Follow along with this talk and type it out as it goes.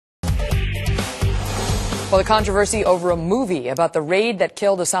Well, the controversy over a movie about the raid that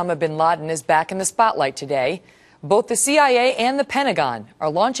killed Osama bin Laden is back in the spotlight today. Both the CIA and the Pentagon are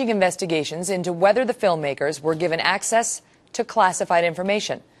launching investigations into whether the filmmakers were given access to classified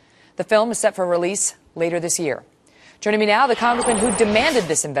information. The film is set for release later this year. Joining me now, the congressman who demanded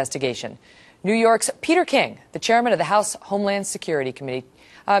this investigation, New York's Peter King, the chairman of the House Homeland Security Committee.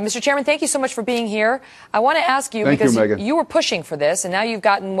 Mr. Chairman, thank you so much for being here. I want to ask you, because you were pushing for this, and now you've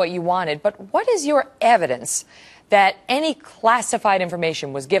gotten what you wanted, but what is your evidence that any classified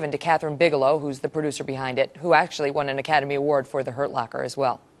information was given to Catherine Bigelow, who's the producer behind it, who actually won an Academy Award for The Hurt Locker as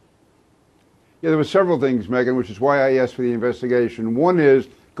well? Yeah, there were several things, Megan, which is why I asked for the investigation. One is,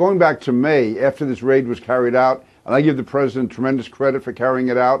 going back to May, after this raid was carried out, and I give the president tremendous credit for carrying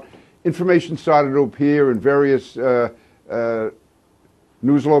it out, information started to appear in various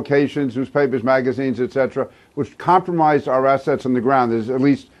news locations, newspapers, magazines, etc., which compromised our assets on the ground. There's at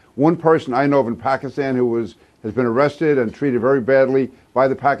least one person I know of in Pakistan who has been arrested and treated very badly by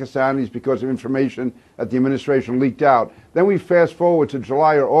the Pakistanis because of information that the administration leaked out. Then we fast forward to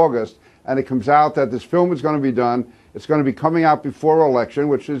July or August, and it comes out that this film is going to be done. It's going to be coming out before election,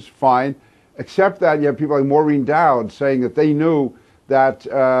 which is fine, except that you have people like Maureen Dowd saying that they knew that,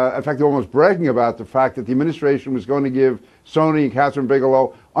 in fact, they're almost bragging about the fact that the administration was going to give Sony and Catherine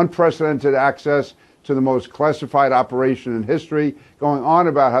Bigelow unprecedented access to the most classified operation in history, going on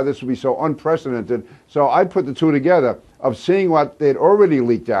about how this would be so unprecedented. So I put the two together of seeing what they'd already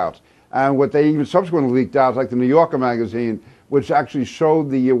leaked out and what they even subsequently leaked out, like the New Yorker magazine, which actually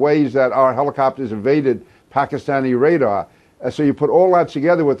showed the ways that our helicopters evaded Pakistani radar. So you put all that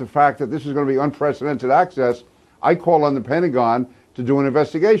together with the fact that this is going to be unprecedented access. I call on the Pentagon to do an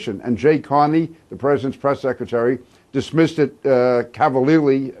investigation. And Jay Carney, the president's press secretary, dismissed it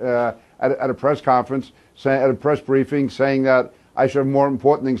cavalierly at a press conference, at a press briefing, saying that I should have more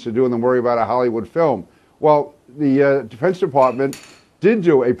important things to do than worry about a Hollywood film. Well, the Defense Department did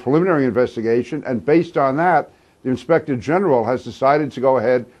do a preliminary investigation, and based on that, the Inspector General has decided to go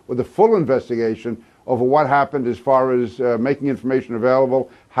ahead with a full investigation over what happened as far as making information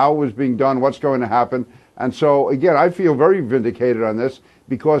available, how it was being done, what's going to happen. And so, again, I feel very vindicated on this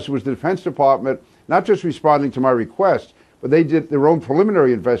because it was the Defense Department not just responding to my request, but they did their own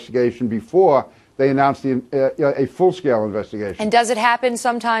preliminary investigation before they announced a full-scale investigation. And does it happen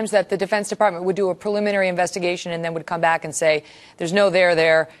sometimes that the Defense Department would do a preliminary investigation and then would come back and say, there's no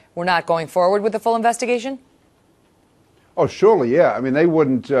there, we're not going forward with the full investigation? Oh, surely, yeah. I mean, they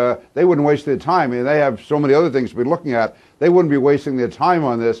wouldn't waste their time. I mean, they have so many other things to be looking at. They wouldn't be wasting their time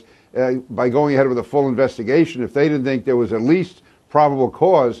on this by going ahead with a full investigation if they didn't think there was at least probable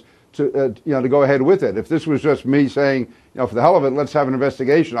cause to go ahead with it. If this was just me saying, for the hell of it, let's have an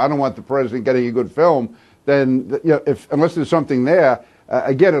investigation, I don't want the president getting a good film, then unless there's something there,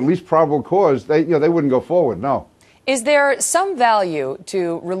 again, at least probable cause, they wouldn't go forward. No. Is there some value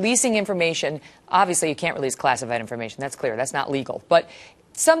to releasing information? Obviously, you can't release classified information. That's clear. That's not legal. But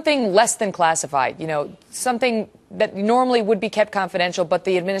something less than classified, something that normally would be kept confidential, but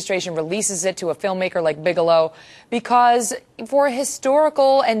the administration releases it to a filmmaker like Bigelow because for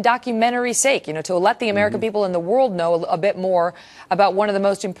historical and documentary sake, to let the American people and the world know a bit more about one of the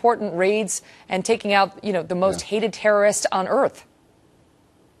most important raids and taking out, the most hated terrorist on earth.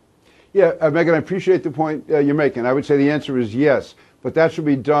 Yeah, Megan, I appreciate the point you're making. I would say the answer is yes, but that should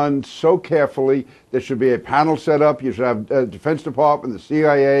be done so carefully. There should be a panel set up. You should have the Defense Department, the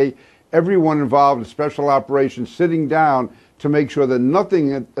CIA, everyone involved in special operations sitting down to make sure that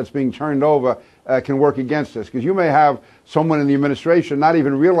nothing that's being turned over can work against us. Because you may have someone in the administration not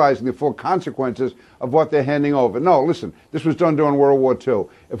even realizing the full consequences of what they're handing over. No, listen, this was done during World War II.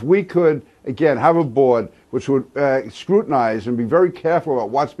 If we could, again, have a board which would scrutinize and be very careful about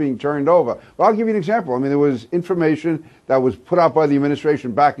what's being turned over. Well, I'll give you an example. I mean, there was information that was put out by the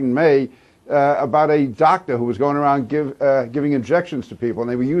administration back in May about a doctor who was going around giving injections to people, and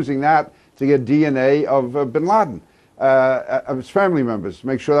they were using that to get DNA of bin Laden, of his family members,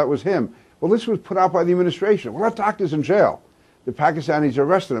 make sure that was him. Well, this was put out by the administration. Well, that doctor's in jail. The Pakistanis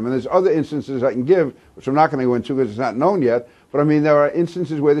arrested him, and there's other instances I can give, which I'm not going to go into because it's not known yet, but I mean, there are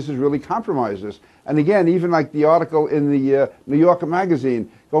instances where this has really compromised us. And again, even like the article in the New Yorker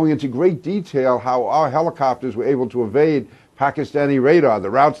magazine, going into great detail how our helicopters were able to evade Pakistani radar, the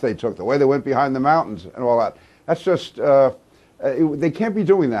routes they took, the way they went behind the mountains and all that. That's just, they can't be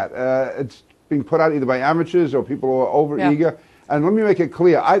doing that. It's being put out either by amateurs or people who are over-eager. And let me make it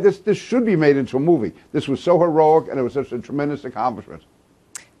clear, this should be made into a movie. This was so heroic, and it was such a tremendous accomplishment.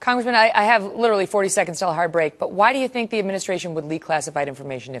 Congressman, I have literally 40 seconds till a hard break, but why do you think the administration would leak classified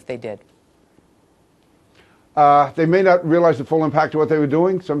information if they did? They may not realize the full impact of what they were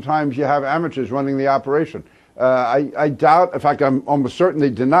doing. Sometimes you have amateurs running the operation. I doubt, in fact, I'm almost certain they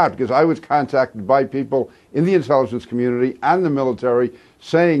did not, because I was contacted by people in the intelligence community and the military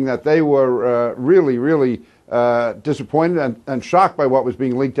saying that they were really disappointed and shocked by what was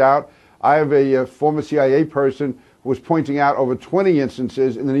being leaked out. I have a former CIA person who was pointing out over 20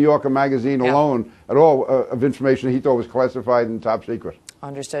 instances in the New Yorker magazine alone of information he thought was classified and top secret.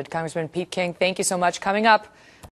 Understood. Congressman Pete King, thank you so much. Coming up,